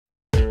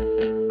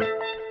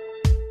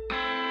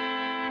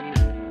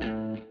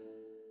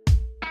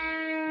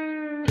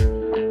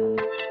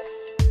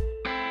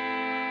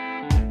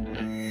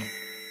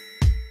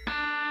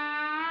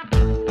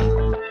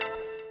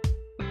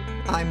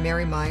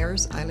Mary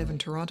Myers. I live in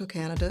Toronto,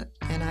 Canada,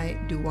 and I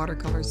do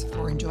watercolors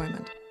for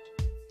enjoyment.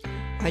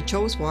 I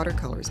chose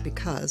watercolors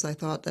because I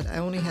thought that I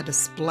only had to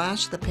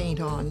splash the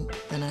paint on,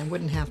 then I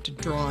wouldn't have to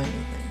draw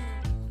anything,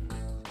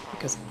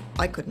 because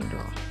I couldn't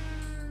draw.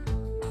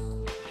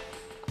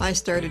 I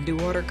started to do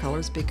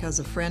watercolors because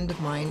a friend of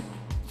mine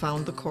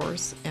found the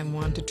course and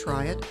wanted to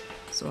try it,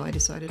 so I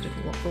decided to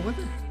go with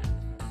it.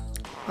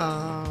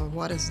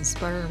 What is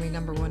inspiring me,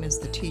 number one, is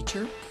the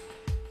teacher,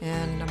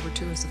 and number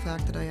two is the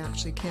fact that I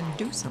actually can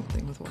do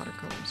something with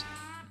watercolors.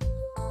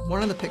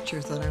 One of the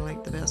pictures that I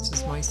like the best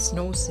is my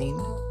snow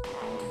scene,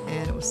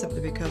 and it was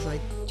simply because I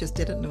just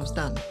did it and it was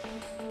done.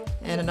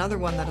 And another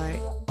one that I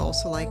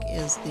also like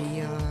is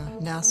the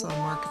Nassau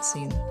market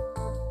scene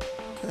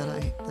that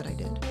I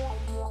did,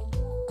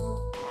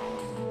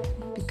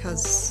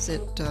 because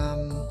it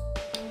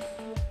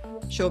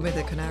showed me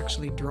that I can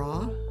actually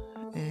draw,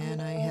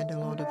 and I had a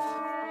lot of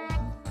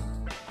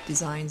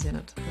designs in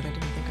it that I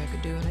didn't think I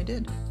could do, and I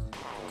did.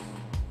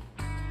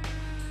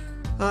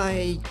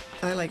 I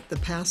like the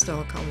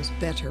pastel colors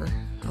better,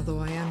 although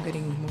I am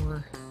getting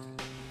more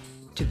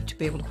to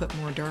be able to put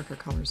more darker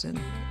colors in.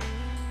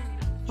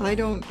 I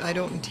don't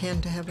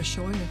intend to have a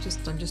showing.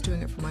 I'm just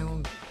doing it for my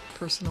own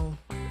personal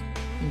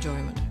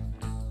enjoyment.